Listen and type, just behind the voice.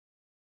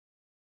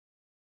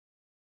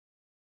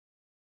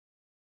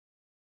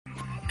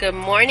Good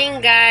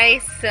morning,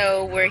 guys.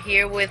 So we're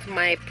here with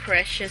my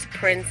precious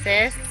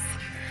princess.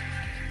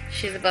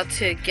 She's about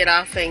to get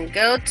off and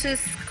go to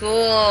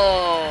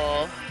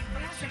school.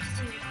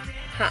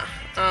 Huh.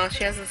 Oh,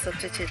 she has a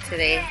substitute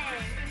today.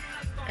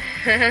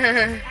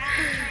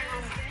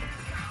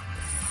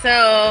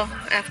 So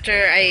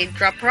after I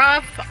drop her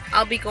off,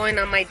 I'll be going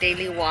on my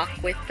daily walk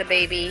with the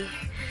baby.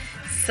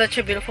 Such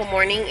a beautiful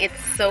morning.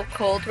 It's so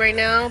cold right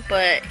now,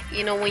 but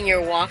you know, when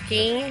you're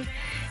walking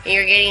and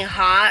you're getting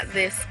hot,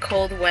 this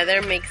cold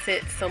weather makes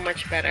it so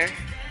much better.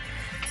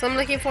 So I'm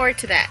looking forward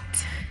to that.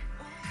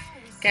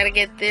 Gotta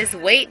get this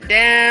weight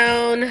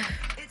down.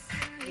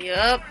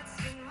 Yup.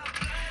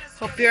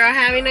 Hope you're all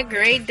having a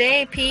great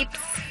day, peeps.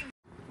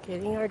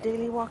 Getting our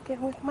daily walk in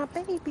with my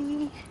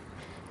baby.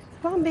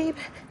 Come on, babe.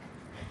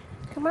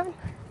 Come on.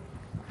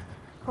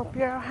 Hope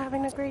you're all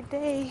having a great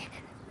day.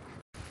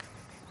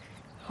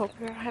 Hope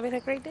you're having a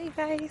great day,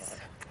 guys.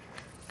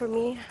 For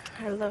me,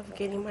 I love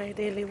getting my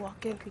daily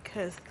walk in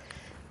because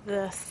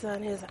the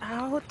sun is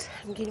out.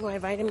 I'm getting my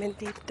vitamin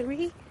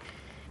D3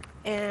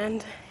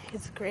 and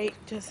it's great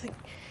just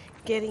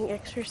getting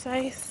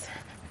exercise.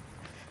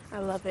 I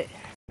love it.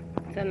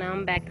 So now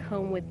I'm back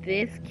home with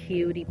this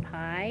cutie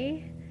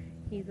pie.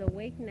 He's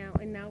awake now,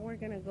 and now we're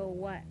gonna go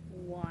what?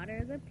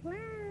 Water the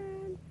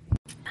plants.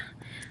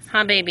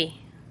 Huh,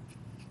 baby?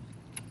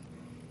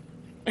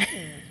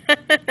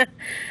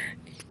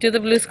 Do the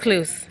Blue's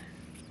Clues.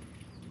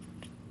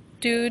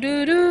 Do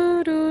do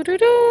do do do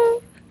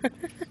do.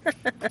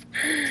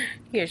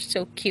 You're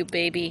so cute,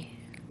 baby.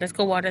 Let's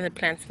go water the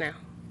plants now.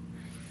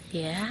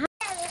 Yeah.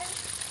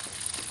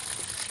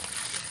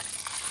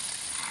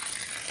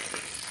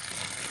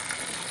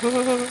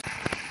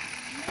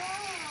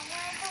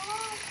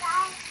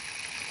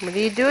 What are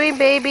you doing,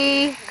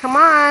 baby? Come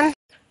on.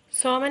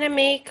 So I'm gonna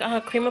make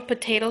cream of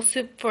potato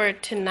soup for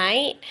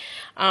tonight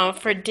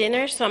for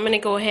dinner. So I'm gonna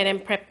go ahead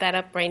and prep that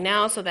up right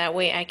now, so that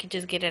way I could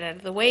just get it out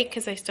of the way,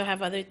 because I still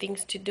have other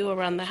things to do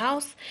around the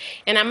house.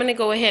 And I'm gonna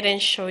go ahead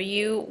and show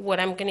you what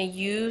I'm gonna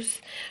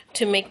use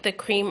to make the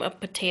cream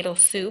of potato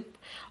soup.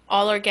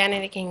 All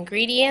organic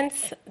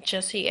ingredients,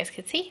 just so you guys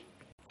can see.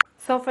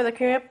 So for the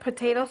cream of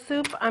potato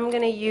soup, I'm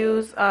gonna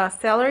use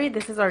celery.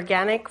 This is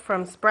organic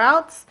from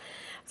Sprouts.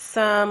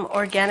 Some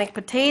organic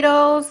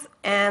potatoes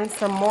and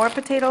some more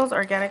potatoes,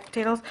 organic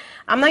potatoes.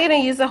 I'm not gonna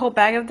use the whole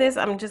bag of this.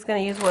 I'm just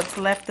gonna use what's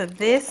left of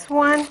this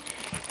one,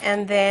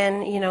 and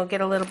then, you know,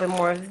 get a little bit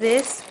more of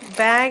this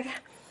bag.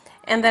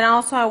 And then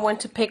also I went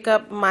to pick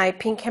up my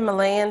pink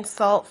Himalayan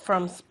salt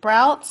from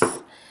Sprouts,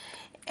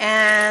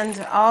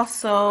 and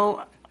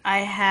also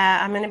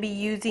I'm gonna be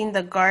using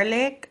the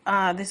garlic.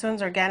 This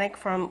one's organic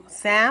from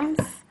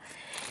Sam's.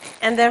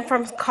 And then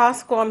from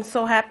Costco, I'm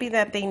so happy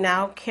that they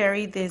now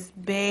carry this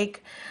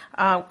big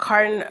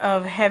carton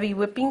of heavy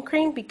whipping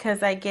cream,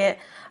 because I get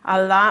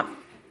a lot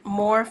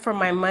more for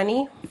my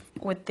money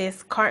with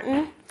this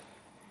carton.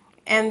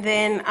 And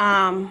then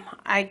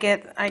I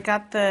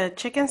got the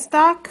chicken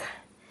stock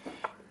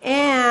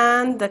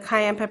and the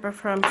cayenne pepper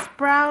from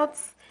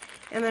Sprouts.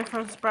 And then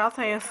from Sprouts,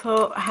 I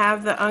also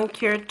have the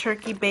uncured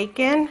turkey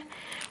bacon,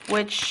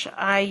 which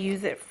I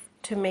use it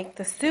to make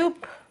the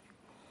soup.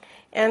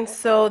 And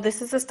so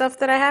this is the stuff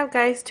that I have,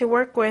 guys, to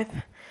work with.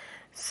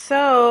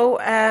 So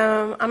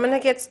I'm going to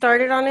get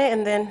started on it,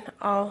 and then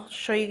I'll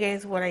show you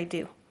guys what I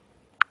do.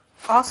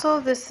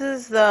 Also, this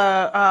is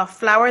the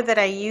flour that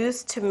I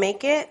use to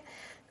make it.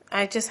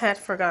 I just had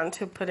forgotten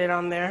to put it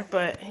on there,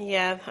 but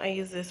yeah, I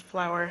use this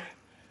flour.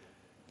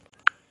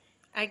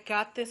 I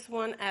got this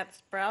one at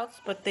Sprouts,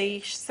 but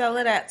they sell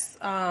it at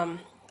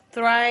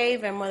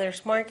Thrive and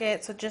Mother's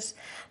Market. So just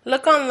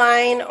look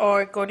online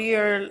or go to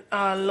your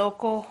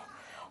local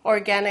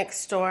organic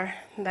store.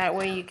 That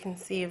way you can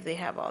see if they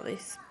have all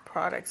these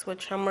products,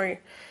 which I'm more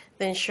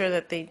than sure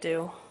that they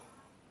do.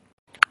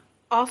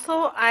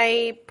 Also,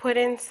 I put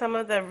in some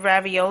of the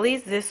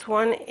raviolis. This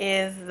one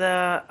is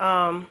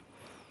the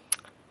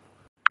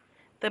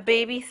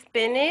baby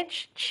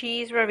spinach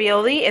cheese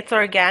ravioli. It's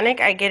organic.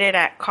 I get it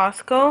at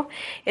Costco.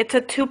 It's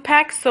a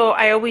 2-pack, so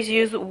I always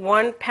use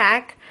 1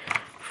 pack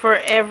for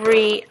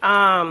every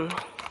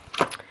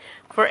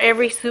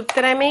soup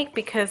that I make,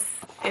 because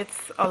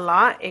it's a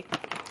lot.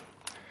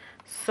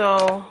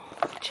 So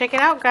check it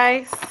out,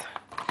 guys.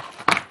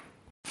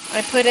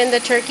 I put in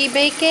the turkey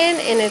bacon,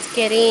 and it's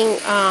getting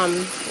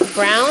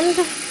browned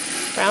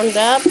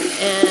up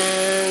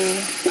and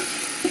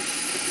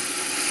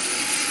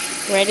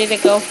ready to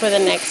go for the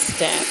next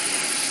step.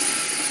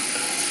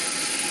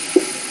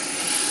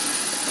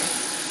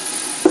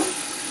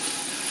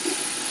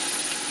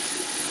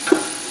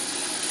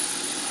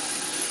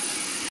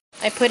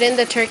 I put in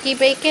the turkey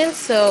bacon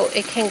so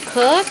it can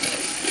cook,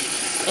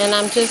 and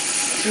I'm just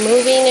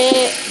moving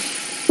it.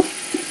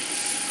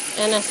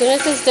 And as soon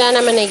as it's done,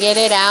 I'm going to get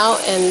it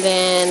out, and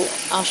then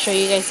I'll show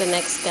you guys the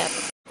next step.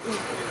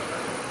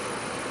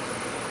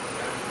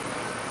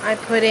 I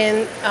put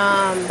in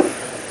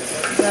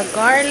the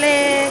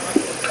garlic,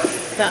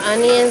 the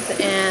onions,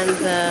 and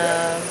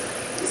the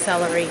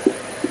celery,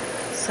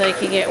 so it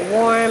can get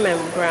warm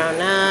and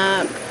brown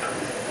up.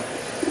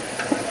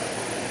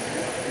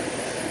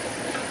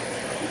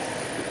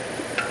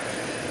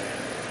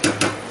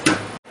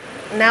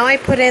 Now I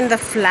put in the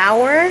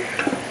flour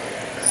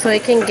so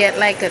it can get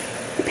like a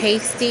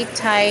pasty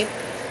type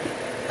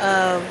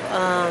of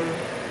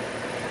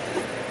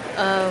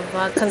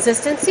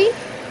consistency.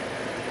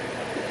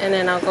 And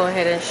then I'll go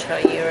ahead and show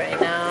you right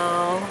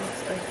now.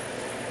 So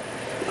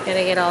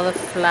gotta get all the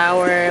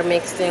flour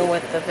mixed in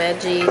with the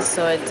veggies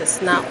so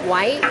it's not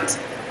white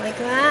like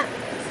that.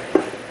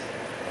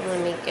 Let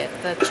me get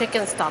the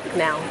chicken stock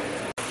now.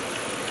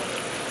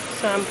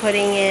 So I'm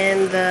putting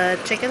in the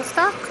chicken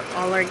stock,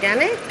 all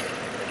organic.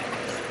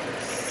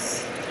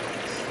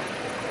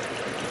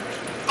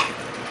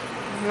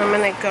 And I'm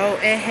gonna go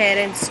ahead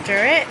and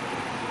stir it.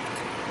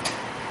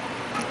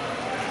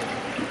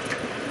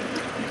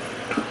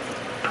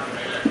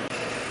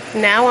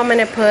 Now I'm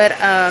gonna put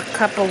a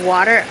cup of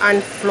water,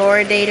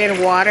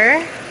 unfluoridated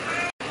water.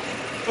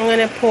 I'm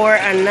gonna pour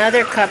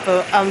another cup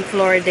of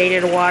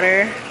unfluoridated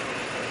water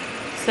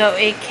so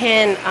it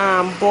can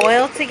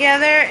boil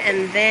together,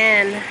 and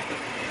then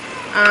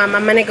I'm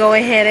gonna go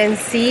ahead and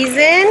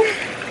season,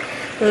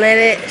 let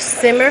it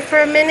simmer for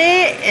a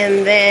minute,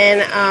 and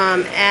then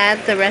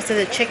add the rest of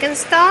the chicken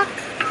stock.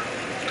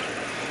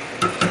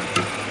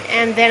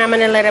 And then I'm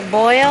gonna let it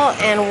boil,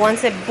 and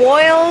once it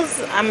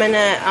boils, I'm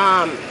gonna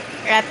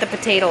add the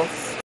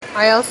potatoes.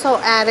 I also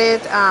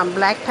added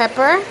black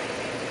pepper.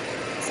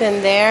 It's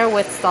in there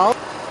with salt.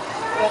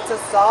 That's the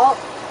salt.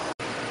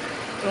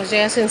 As you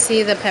guys can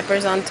see, the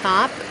pepper's on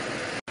top.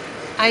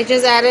 I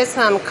just added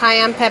some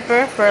cayenne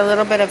pepper for a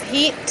little bit of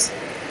heat,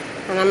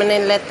 and I'm gonna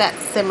let that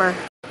simmer.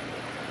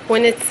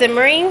 When it's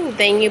simmering,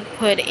 then you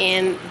put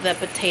in the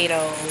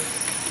potatoes.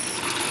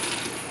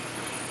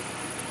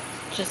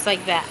 Just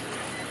like that.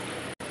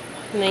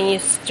 And then you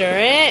stir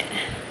it.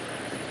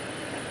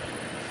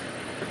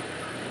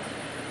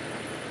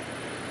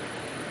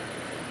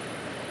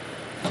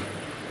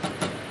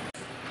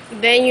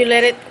 Then you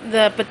let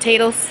the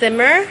potatoes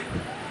simmer.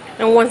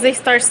 And once they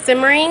start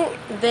simmering,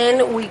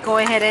 then we go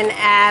ahead and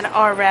add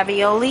our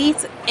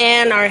raviolis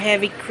and our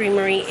heavy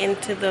creamery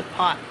into the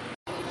pot.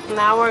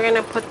 Now we're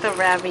gonna put the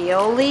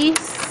raviolis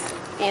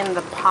in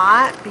the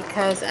pot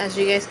because, as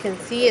you guys can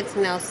see, it's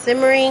now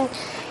simmering.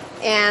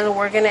 And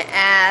we're gonna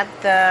add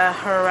the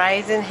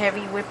Horizon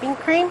heavy whipping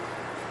cream.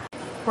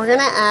 We're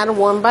gonna add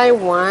one by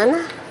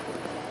one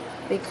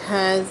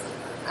because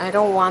I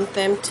don't want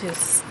them to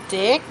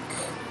stick.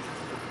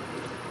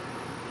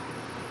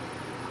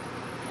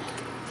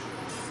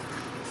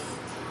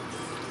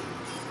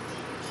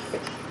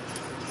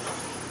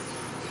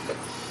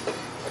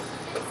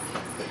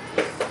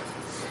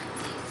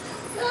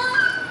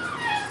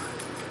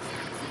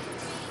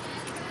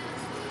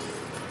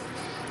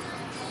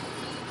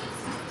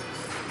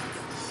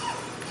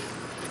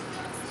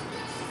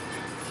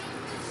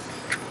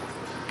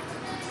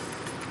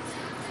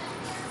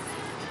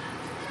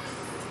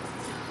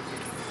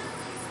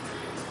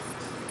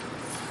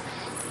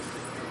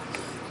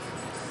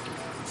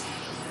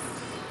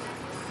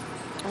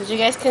 As you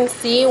guys can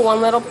see,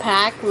 one little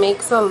pack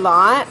makes a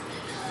lot,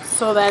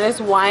 so that is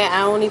why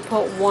I only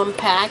put one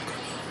pack.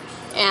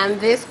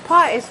 And this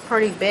pot is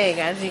pretty big,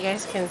 as you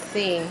guys can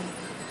see.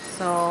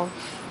 So,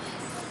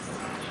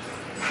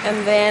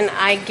 and then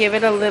I give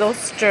it a little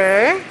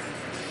stir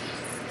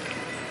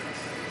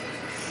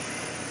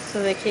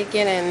so they can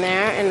get in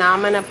there. And now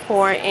I'm gonna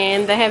pour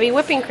in the heavy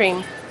whipping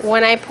cream.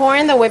 When I pour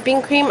in the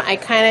whipping cream, I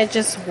kind of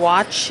just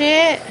watch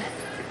it,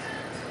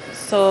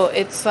 so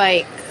it's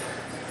like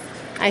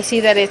I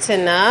see that it's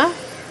enough.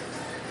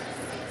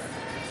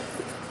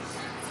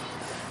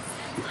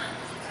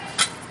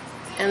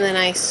 And then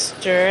I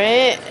stir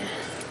it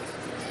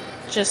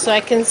just so I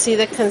can see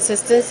the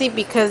consistency,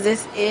 because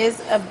this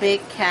is a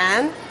big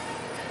can.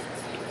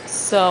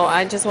 So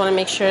I just want to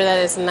make sure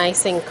that it's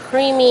nice and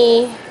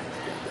creamy.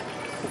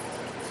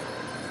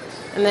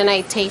 And then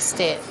I taste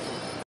it.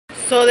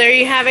 So there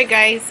you have it,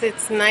 guys.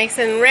 It's nice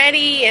and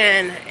ready,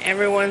 and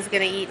everyone's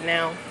gonna eat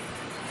now.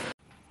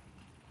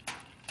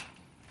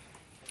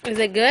 Is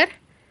it good?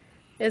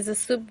 Is the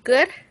soup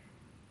good?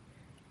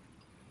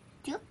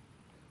 Soup?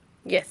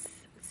 Yes,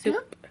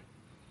 soup.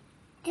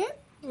 Soup?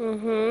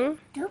 Mm-hmm.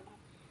 Soup?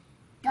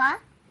 Dog?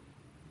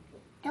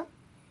 Soup?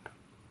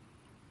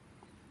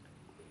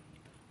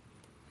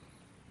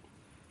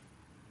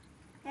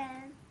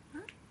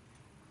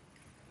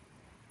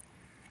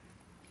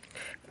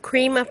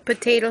 Cream of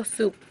potato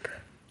soup.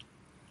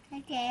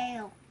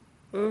 Potato.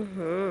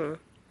 Mm-hmm.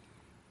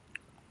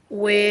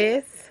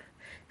 With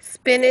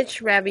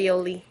spinach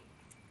ravioli.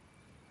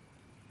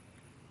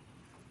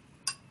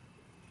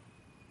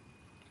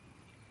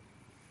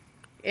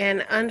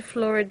 And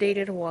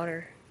unfluoridated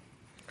water.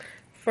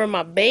 For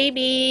my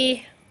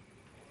baby.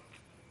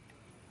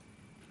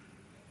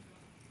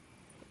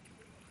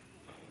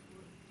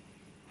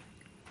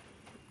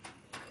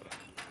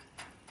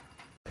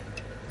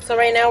 So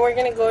right now we're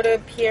gonna go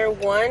to Pier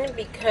 1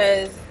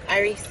 because I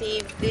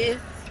received this.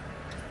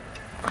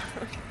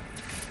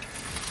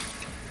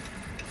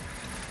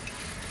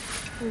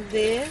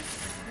 It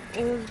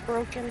was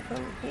broken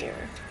from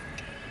here.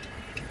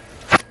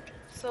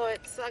 So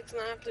it sucks now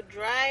I have to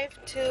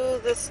drive to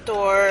the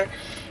store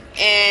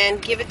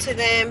and give it to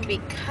them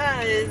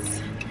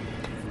because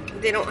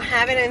they don't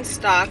have it in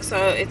stock, so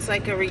it's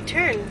like a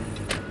return.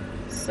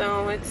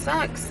 So it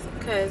sucks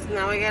because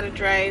now I gotta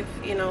drive,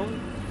 you know,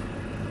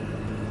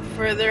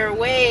 further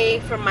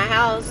away from my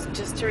house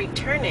just to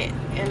return it,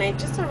 and I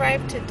just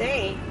arrived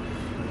today.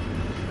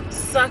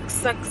 Sucks,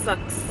 sucks,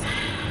 sucks.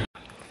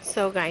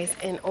 So guys,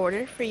 in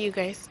order for you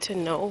guys to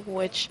know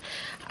which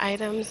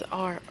items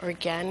are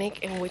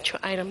organic and which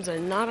items are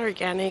not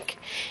organic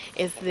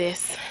is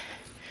this.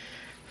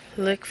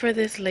 Look for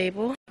this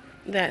label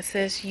that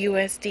says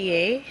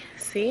USDA,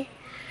 see?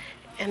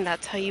 And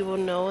that's how you will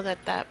know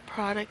that that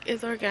product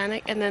is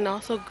organic. And then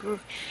also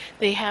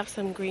they have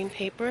some green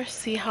paper.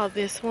 See how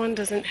this one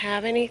doesn't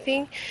have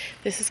anything?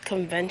 This is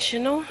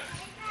conventional.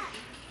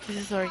 This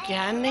is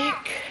organic.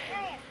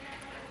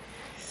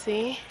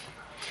 See?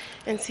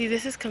 And see,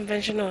 this is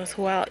conventional as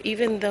well.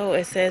 Even though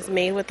it says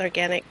made with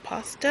organic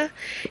pasta,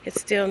 it's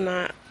still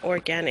not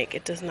organic.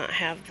 It does not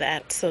have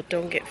that, so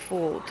don't get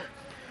fooled.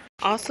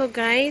 Also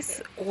guys,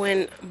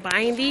 when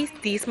buying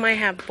these might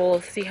have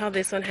both. See how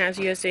this one has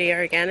USDA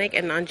Organic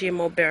and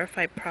Non-GMO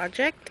Verified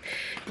Project?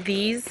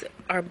 These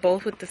are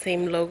both with the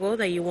same logo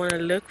that you want to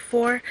look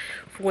for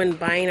when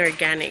buying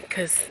organic,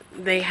 because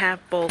they have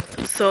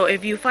both. So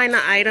if you find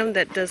an item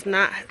that does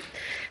not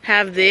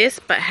have this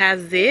but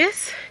has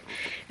this,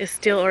 it's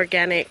still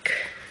organic.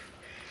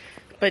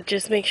 But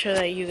just make sure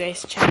that you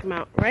guys check them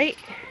out, right?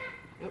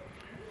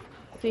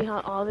 See how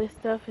all this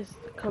stuff is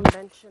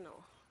conventional.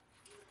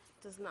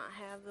 Does not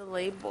have the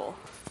label,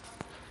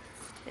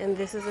 and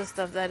this is the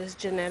stuff that is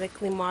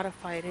genetically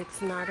modified.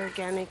 It's not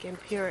organic and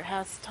pure. It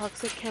has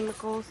toxic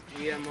chemicals,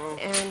 GMO.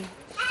 And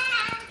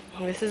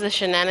this is the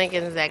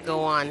shenanigans that go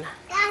on.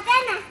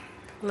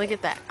 Look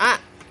at that.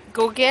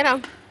 Go get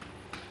them.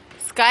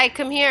 Sky,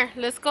 come here.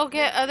 Let's go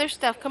get other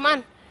stuff. Come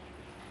on.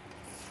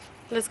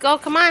 Let's go.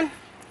 Come on.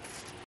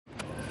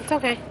 It's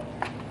okay,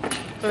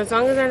 as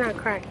long as they're not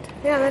cracked.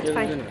 Yeah, that's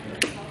fine.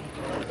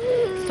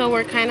 So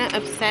we're kind of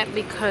upset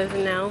because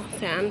now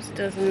Sam's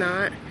does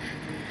not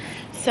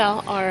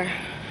sell our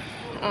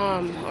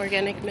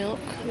organic milk.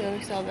 They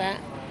only sell that,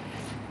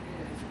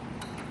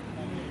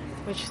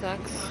 which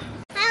sucks.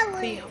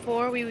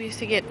 Before we used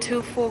to get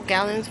 2 full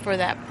gallons for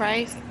that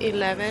price,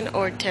 11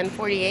 or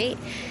 10.48,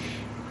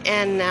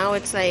 and now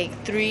it's like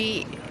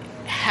 3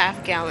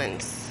 half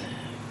gallons.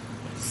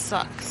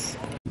 Sucks.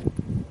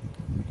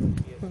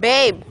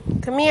 Babe,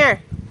 come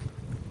here.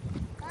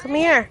 Come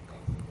here.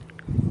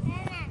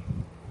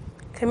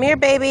 Come here,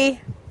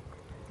 baby.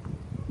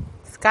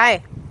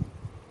 Sky.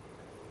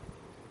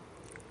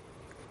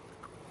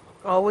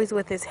 Always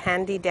with his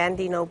handy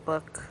dandy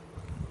notebook.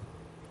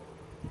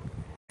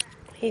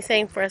 He's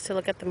saying for us to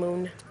look at the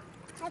moon.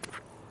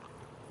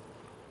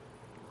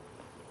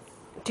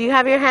 Do you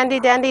have your handy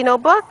dandy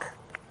notebook?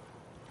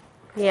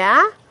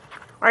 Yeah?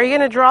 Are you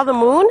going to draw the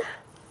moon?